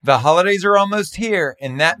The holidays are almost here,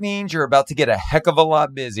 and that means you're about to get a heck of a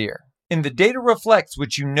lot busier. And the data reflects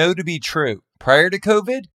what you know to be true. Prior to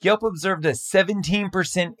COVID, Yelp observed a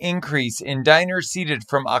 17% increase in diners seated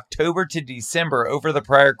from October to December over the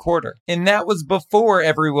prior quarter. And that was before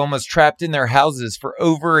everyone was trapped in their houses for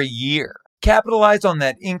over a year. Capitalize on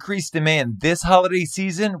that increased demand this holiday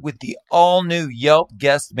season with the all-new Yelp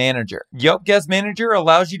Guest Manager. Yelp Guest Manager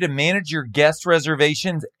allows you to manage your guest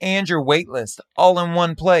reservations and your wait list all in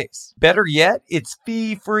one place. Better yet, it's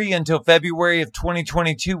fee-free until February of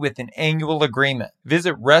 2022 with an annual agreement.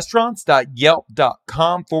 Visit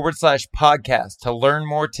restaurants.yelp.com/podcast to learn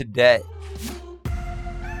more today.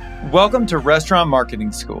 Welcome to Restaurant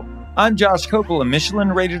Marketing School. I'm Josh Kopel, a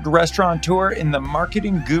Michelin-rated restaurateur and the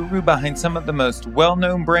marketing guru behind some of the most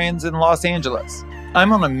well-known brands in Los Angeles.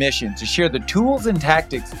 I'm on a mission to share the tools and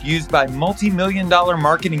tactics used by multi-million-dollar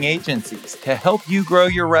marketing agencies to help you grow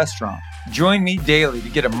your restaurant. Join me daily to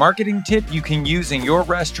get a marketing tip you can use in your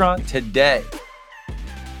restaurant today.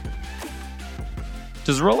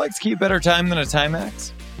 Does Rolex keep better time than a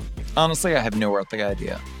Timex? Honestly, I have no earthly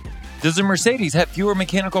idea. Does a Mercedes have fewer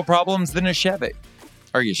mechanical problems than a Chevy?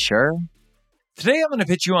 Are you sure? Today I'm going to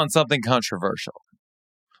pitch you on something controversial.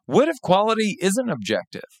 What if quality isn't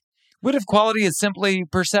objective? What if quality is simply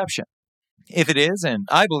perception? If it is, and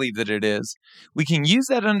I believe that it is, we can use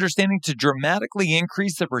that understanding to dramatically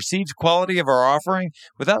increase the perceived quality of our offering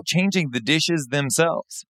without changing the dishes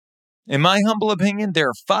themselves. In my humble opinion, there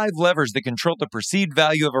are 5 levers that control the perceived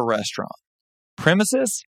value of a restaurant: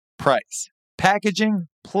 premises, price, packaging,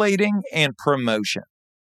 plating, and promotion.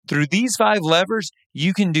 Through these 5 levers,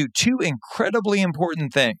 you can do 2 incredibly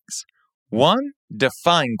important things. 1,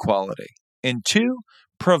 define quality, and 2,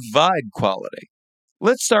 provide quality.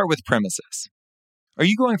 Let's start with premises. Are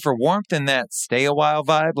you going for warmth in that stay-a-while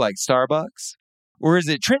vibe like Starbucks? Or is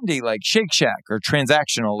it trendy like Shake Shack or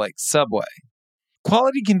transactional like Subway?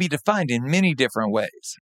 Quality can be defined in many different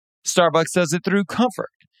ways. Starbucks does it through comfort,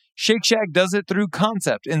 Shake Shack does it through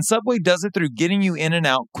concept, and Subway does it through getting you in and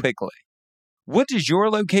out quickly. What does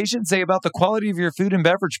your location say about the quality of your food and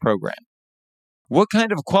beverage program? What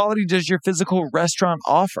kind of quality does your physical restaurant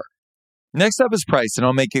offer? Next up is price, and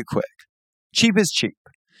I'll make it quick. Cheap is cheap.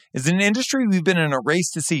 As an industry, we've been in a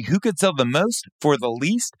race to see who could sell the most for the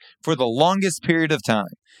least for the longest period of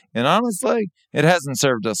time. And honestly, it hasn't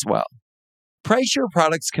served us well. Price your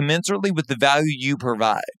products commensurately with the value you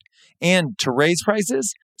provide. And to raise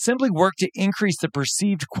prices, simply work to increase the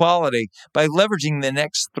perceived quality by leveraging the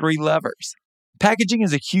next 3 levers. Packaging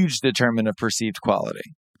is a huge determinant of perceived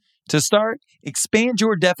quality. To start, expand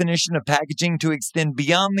your definition of packaging to extend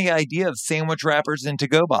beyond the idea of sandwich wrappers and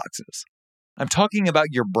to-go boxes. I'm talking about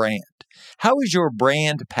your brand. How is your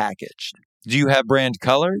brand packaged? Do you have brand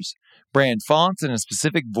colors, brand fonts, and a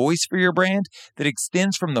specific voice for your brand that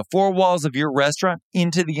extends from the 4 walls of your restaurant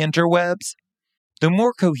into the interwebs? The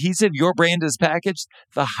more cohesive your brand is packaged,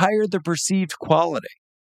 the higher the perceived quality.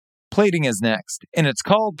 Plating is next, and it's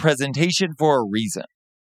called presentation for a reason.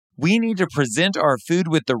 We need to present our food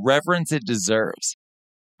with the reverence it deserves.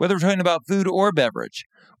 Whether we're talking about food or beverage,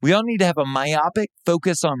 we all need to have a myopic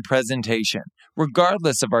focus on presentation,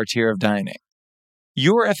 regardless of our tier of dining.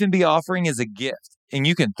 Your F&B offering is a gift, and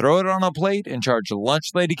you can throw it on a plate and charge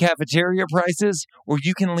lunch lady cafeteria prices, or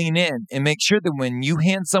you can lean in and make sure that when you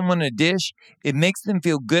hand someone a dish, it makes them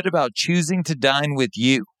feel good about choosing to dine with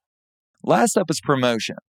you. Last up is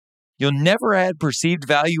promotion. You'll never add perceived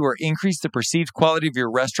value or increase the perceived quality of your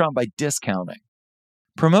restaurant by discounting.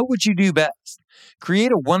 Promote what you do best.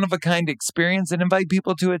 Create a one-of-a-kind experience and invite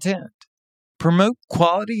people to attend. Promote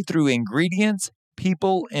quality through ingredients,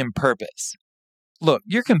 people, and purpose. Look,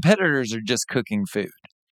 your competitors are just cooking food.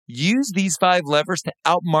 Use these 5 levers to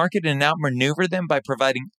outmarket and outmaneuver them by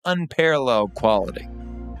providing unparalleled quality.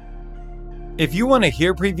 If you want to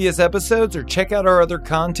hear previous episodes or check out our other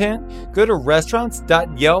content, go to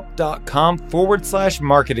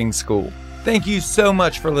restaurants.yelp.com/marketing school. Thank you so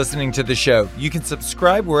much for listening to the show. You can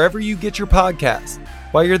subscribe wherever you get your podcasts.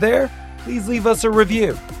 While you're there, please leave us a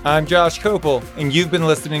review. I'm Josh Kopel, and you've been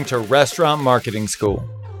listening to Restaurant Marketing School.